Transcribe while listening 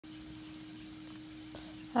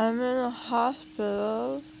I'm in a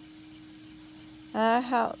hospital. I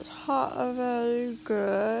can't talk very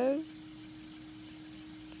good.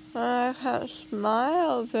 I can't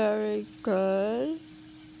smile very good.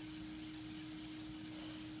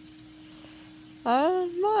 I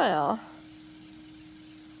don't smile.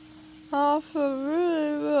 I feel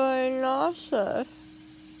really nauseous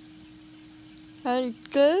and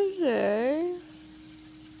dizzy.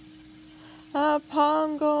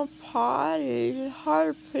 Upon going potty, it's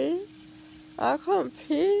hard to pee. I couldn't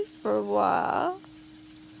pee for a while.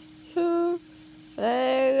 So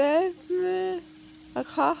they gave me a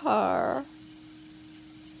car.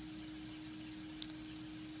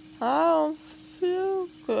 I don't feel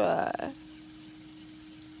good. I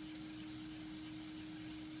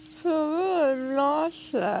feel really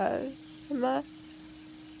nauseous. My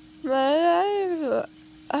legs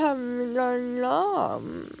have been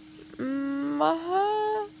numb. My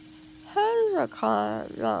hands are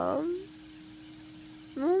kind of numb.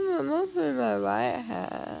 Mostly my right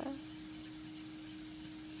hand.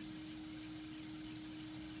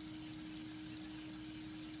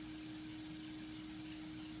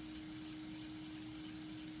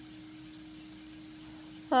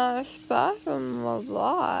 I spasm a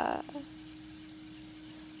lot.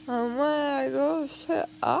 And when I go to sit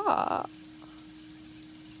up,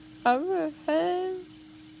 everything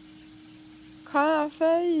kind of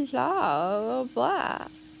fades out a little black.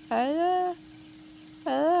 And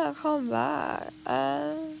then I come back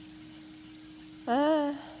and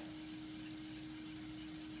it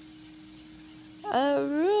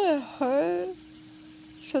really hurts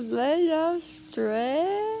to lay down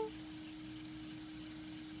straight,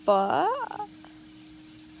 but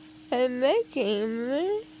it's making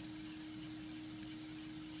me.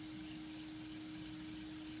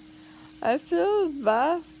 I feel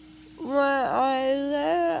bad when I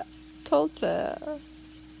lay tilted.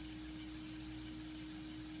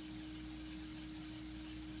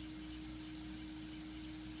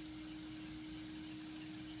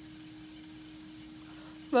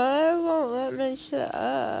 But it won't let me sit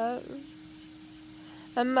up.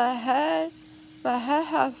 And my head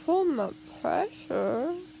has so much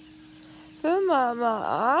pressure. Feel my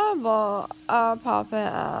eyeball are popping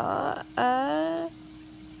out, and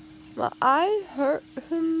my eyes hurt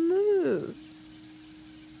to move.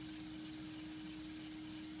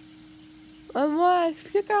 And when I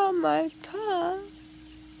stick out my tongue,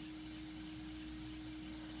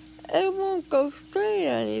 it won't go straight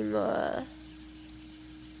anymore.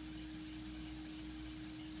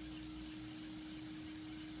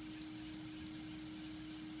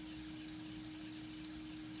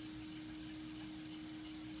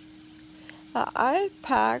 The ice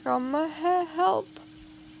pack on my head helped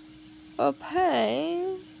the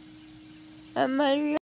pain, and my